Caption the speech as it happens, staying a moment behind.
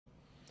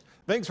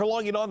Thanks for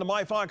logging on to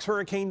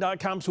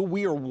MyFoxHurricane.com. So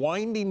we are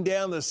winding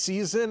down the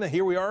season.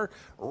 Here we are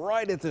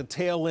right at the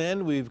tail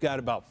end. We've got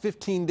about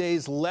 15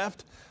 days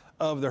left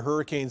of the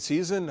hurricane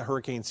season. The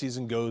hurricane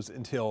season goes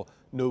until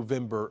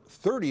November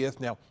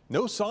 30th. Now,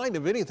 no sign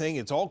of anything.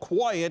 It's all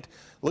quiet.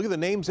 Look at the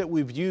names that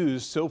we've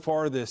used so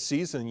far this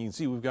season. You can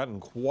see we've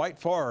gotten quite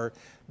far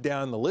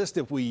down the list.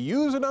 If we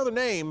use another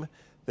name,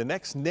 the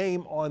next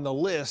name on the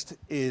list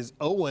is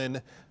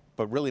Owen,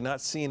 but really not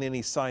seeing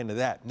any sign of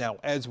that. Now,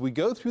 as we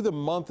go through the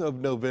month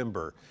of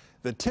November,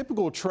 the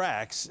typical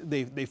tracks,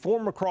 they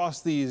form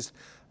across these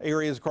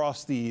areas,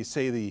 across the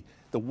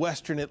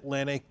western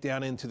Atlantic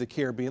down into the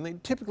Caribbean.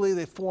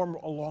 They form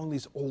along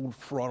these old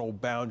frontal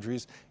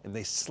boundaries, and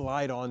they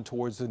slide on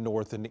towards the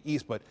north and the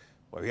east. But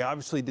we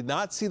obviously did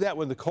not see that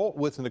with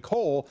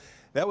Nicole.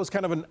 That was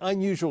kind of an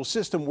unusual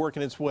system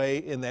working its way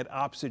in that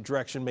opposite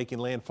direction, making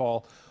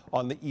landfall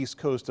on the east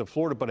coast of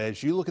Florida. But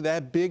as you look at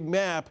that big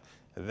map,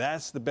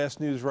 that's the best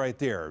news right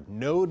there.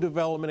 No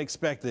development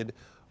expected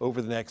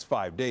over the next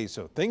 5 days.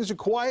 So things are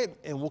quiet,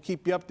 and we'll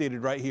keep you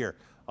updated right here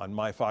on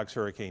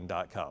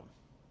MyFoxHurricane.com.